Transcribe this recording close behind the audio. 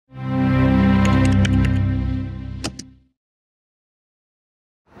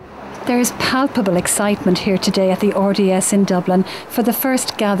There's palpable excitement here today at the RDS in Dublin for the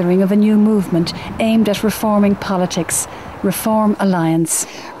first gathering of a new movement aimed at reforming politics. Reform Alliance.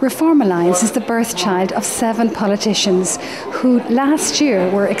 Reform Alliance is the birthchild of 7 politicians who last year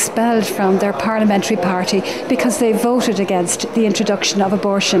were expelled from their parliamentary party because they voted against the introduction of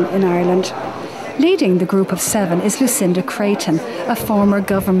abortion in Ireland. Leading the group of 7 is Lucinda Creighton, a former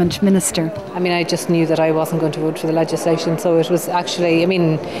government minister. I just knew that I wasn't going to vote for the legislation, so it was actually,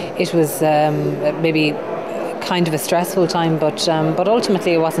 it was maybe kind of a stressful time, but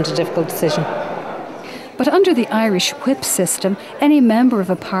ultimately it wasn't a difficult decision. But under the Irish whip system, any member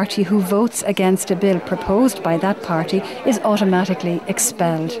of a party who votes against a bill proposed by that party is automatically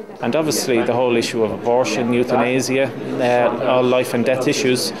expelled. And obviously the whole issue of abortion, euthanasia, all life and death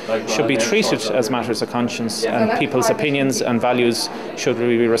issues should be treated as matters of conscience, and people's opinions and values should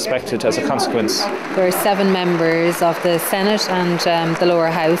be respected as a consequence. There are 7 members of the Senate and the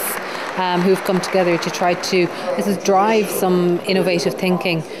lower house who've come together to try to drive some innovative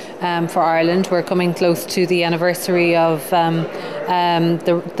thinking for Ireland. We're coming close to the anniversary of the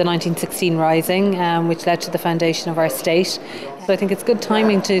 1916 Rising, which led to the foundation of our state. So I think it's good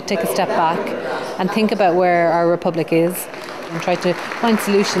timing to take a step back and think about where our republic is and try to find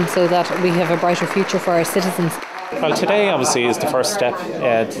solutions so that we have a brighter future for our citizens. Well, today obviously is the first step.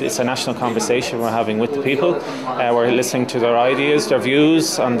 It's a national conversation we're having with the people. We're listening to their ideas, their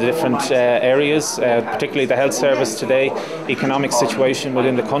views on the different areas, particularly the health service today, economic situation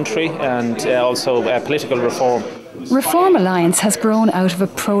within the country, and also political reform. Reform Alliance has grown out of a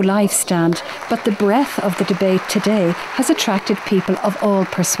pro-life stand, but the breadth of the debate today has attracted people of all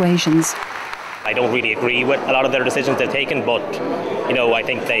persuasions. I don't really agree with a lot of their decisions they've taken, but I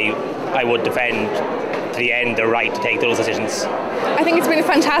think I would defend to the end their right to take those decisions. I think it's been a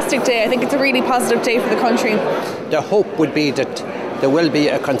fantastic day. I think it's a really positive day for the country. The hope would be that there will be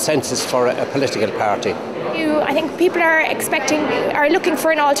a consensus for a political party. I think people are looking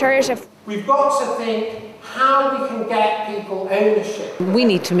for an alternative. We've got to think how we can get people ownership. We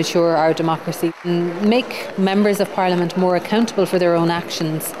need to mature our democracy and make members of Parliament more accountable for their own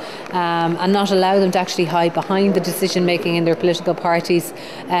actions, and not allow them to actually hide behind the decision making in their political parties,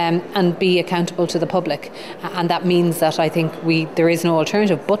 and be accountable to the public. And that means that I think there is no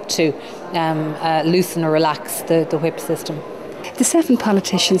alternative but to loosen or relax the whip system. The 7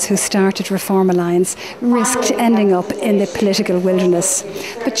 politicians who started Reform Alliance risked ending up in the political wilderness.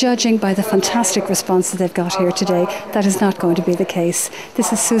 But judging by the fantastic response that they've got here today, that is not going to be the case.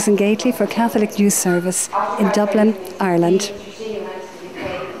 This is Susan Gately for Catholic News Service in Dublin, Ireland.